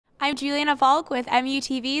I'm Juliana with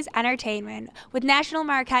MUTV's Entertainment. With National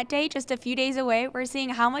Marquette Day just a few days away, we're seeing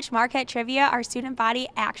how much Marquette trivia our student body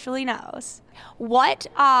actually knows. What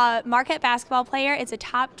Marquette basketball player is a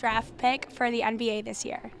top draft pick for the NBA this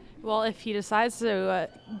year? Well, if he decides to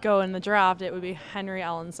go in the draft, it would be Henry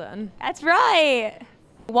Ellenson. That's right.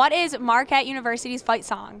 What is Marquette University's fight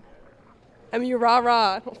song? Rah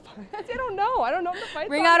rah. I don't know. I don't know what the fight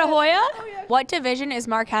Ring song out a is. Hoya? Oh, yeah. What division is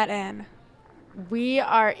Marquette in? We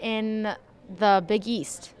are in the Big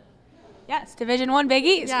East. Yes, Division I Big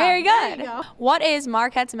East. Yeah, Very there good. you go. What is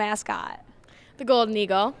Marquette's mascot? The Golden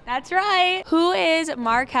Eagle. That's right. Who is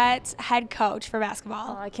Marquette's head coach for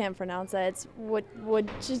basketball? I can't pronounce it. It's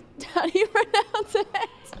just how do you pronounce it?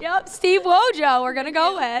 Yep, Steve Wojo, we're going to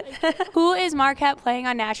go with. Who is Marquette playing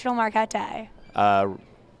on National Marquette Day?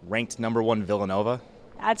 Ranked #1 Villanova.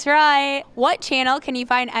 That's right. What channel can you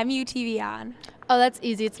find MUTV on? Oh, that's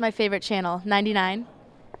easy. It's my favorite channel, 99.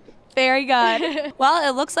 Very good. Well,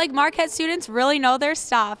 it looks like Marquette students really know their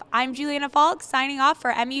stuff. I'm Juliana signing off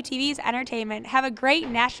for MUTV's Entertainment. Have a great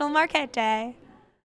National Marquette Day.